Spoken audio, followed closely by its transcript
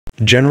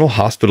General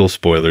Hospital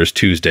spoilers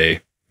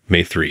Tuesday,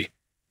 May 3.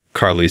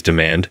 Carly's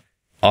demand.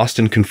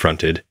 Austin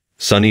confronted.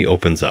 Sonny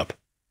opens up.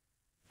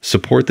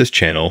 Support this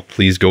channel,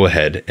 please go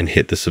ahead and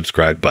hit the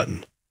subscribe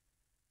button.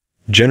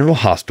 General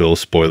Hospital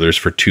spoilers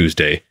for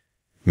Tuesday,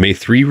 May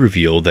 3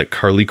 reveal that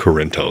Carly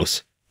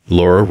Corinthos,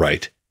 Laura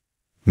Wright,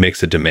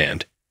 makes a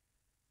demand.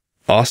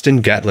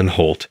 Austin Gatlin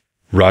Holt,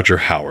 Roger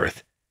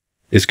Howarth,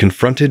 is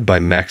confronted by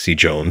Maxie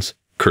Jones,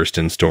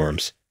 Kirsten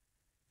Storms.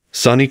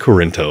 Sonny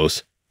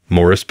Corinthos,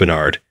 Morris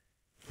Bernard,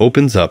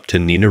 opens up to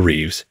Nina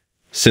Reeves,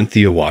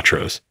 Cynthia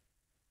Watros.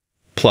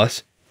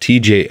 Plus,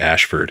 TJ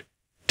Ashford,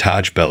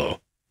 Taj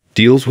Bello,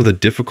 deals with a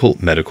difficult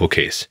medical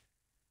case.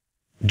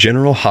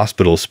 General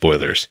Hospital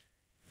spoilers.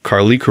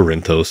 Carly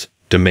Corinthos,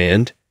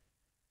 demand.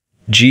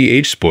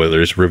 GH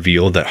spoilers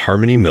reveal that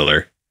Harmony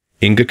Miller,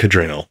 Inga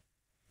Cadrenal,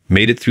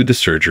 made it through the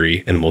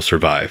surgery and will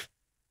survive.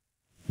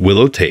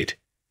 Willow Tate,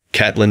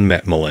 Caitlin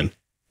McMullen,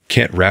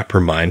 can't wrap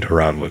her mind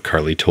around what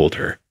Carly told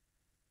her.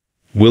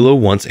 Willow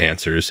wants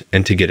answers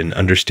and to get an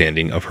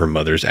understanding of her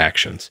mother's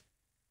actions.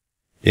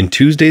 In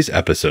Tuesday's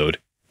episode,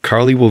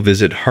 Carly will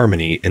visit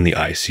Harmony in the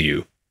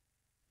ICU.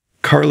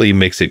 Carly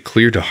makes it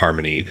clear to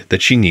Harmony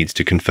that she needs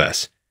to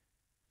confess.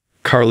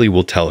 Carly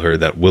will tell her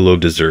that Willow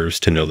deserves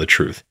to know the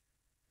truth.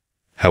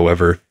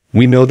 However,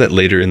 we know that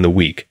later in the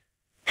week,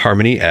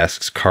 Harmony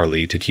asks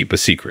Carly to keep a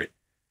secret.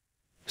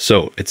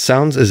 So, it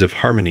sounds as if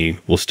Harmony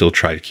will still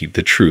try to keep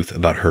the truth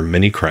about her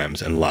many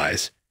crimes and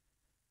lies.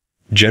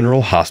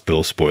 General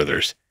Hospital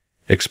spoilers.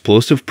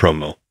 Explosive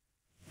promo.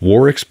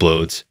 War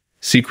explodes.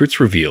 Secrets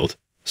revealed.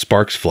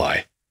 Sparks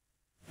fly.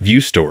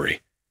 View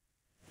story.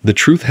 The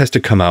truth has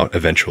to come out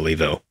eventually,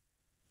 though.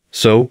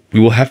 So, we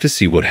will have to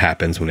see what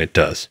happens when it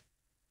does.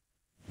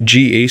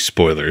 GH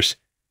spoilers.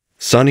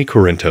 Sonny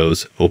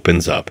Corinthos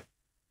opens up.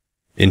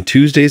 In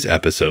Tuesday's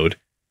episode,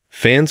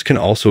 fans can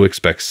also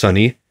expect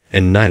Sonny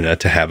and Nina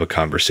to have a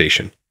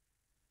conversation.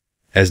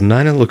 As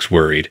Nina looks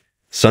worried,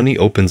 Sonny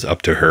opens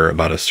up to her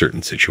about a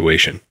certain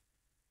situation.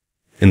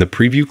 In the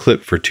preview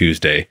clip for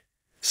Tuesday,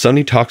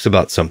 Sonny talks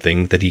about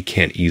something that he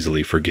can't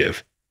easily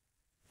forgive.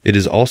 It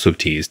is also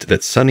teased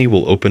that Sonny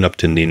will open up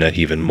to Nina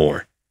even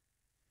more.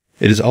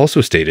 It is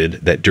also stated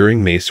that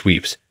during May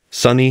sweeps,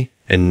 Sonny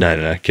and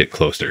Nina get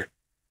closer.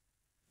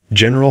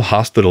 General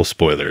Hospital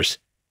spoilers.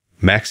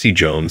 Maxie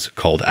Jones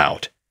called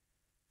out.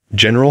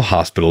 General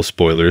Hospital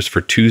spoilers for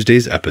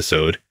Tuesday's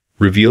episode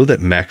reveal that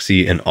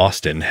Maxie and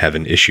Austin have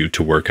an issue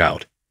to work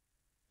out.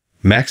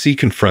 Maxie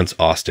confronts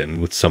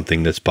Austin with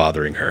something that's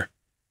bothering her.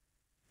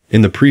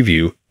 In the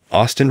preview,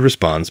 Austin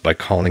responds by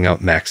calling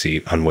out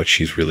Maxie on what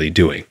she's really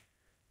doing.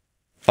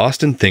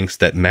 Austin thinks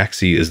that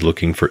Maxie is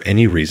looking for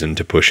any reason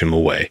to push him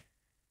away.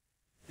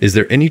 Is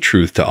there any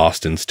truth to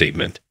Austin's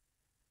statement?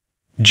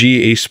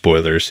 GH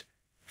spoilers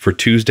for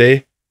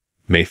Tuesday,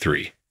 May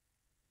 3.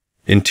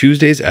 In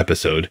Tuesday's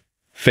episode,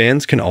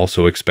 fans can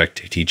also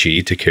expect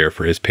TJ to care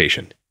for his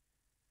patient.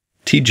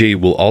 TJ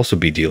will also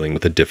be dealing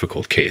with a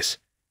difficult case.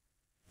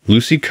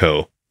 Lucy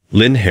Coe,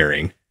 Lynn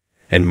Herring,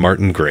 and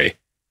Martin Gray,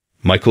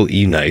 Michael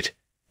E. Knight,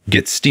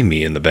 get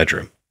steamy in the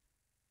bedroom.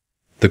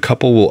 The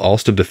couple will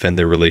also defend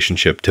their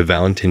relationship to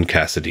Valentin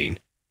Cassadine,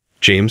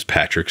 James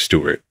Patrick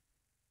Stewart.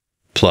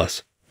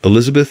 Plus,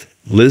 Elizabeth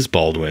Liz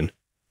Baldwin,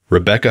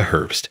 Rebecca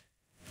Herbst,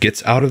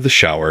 gets out of the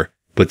shower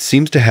but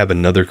seems to have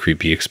another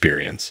creepy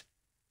experience.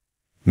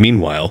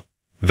 Meanwhile,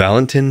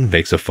 Valentin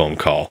makes a phone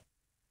call.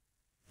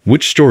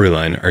 Which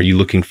storyline are you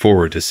looking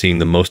forward to seeing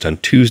the most on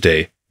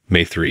Tuesday,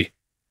 May 3?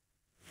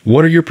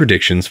 What are your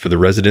predictions for the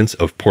residents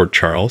of Port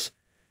Charles?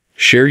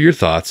 Share your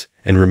thoughts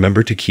and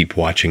remember to keep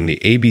watching the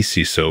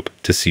ABC soap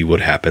to see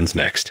what happens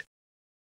next.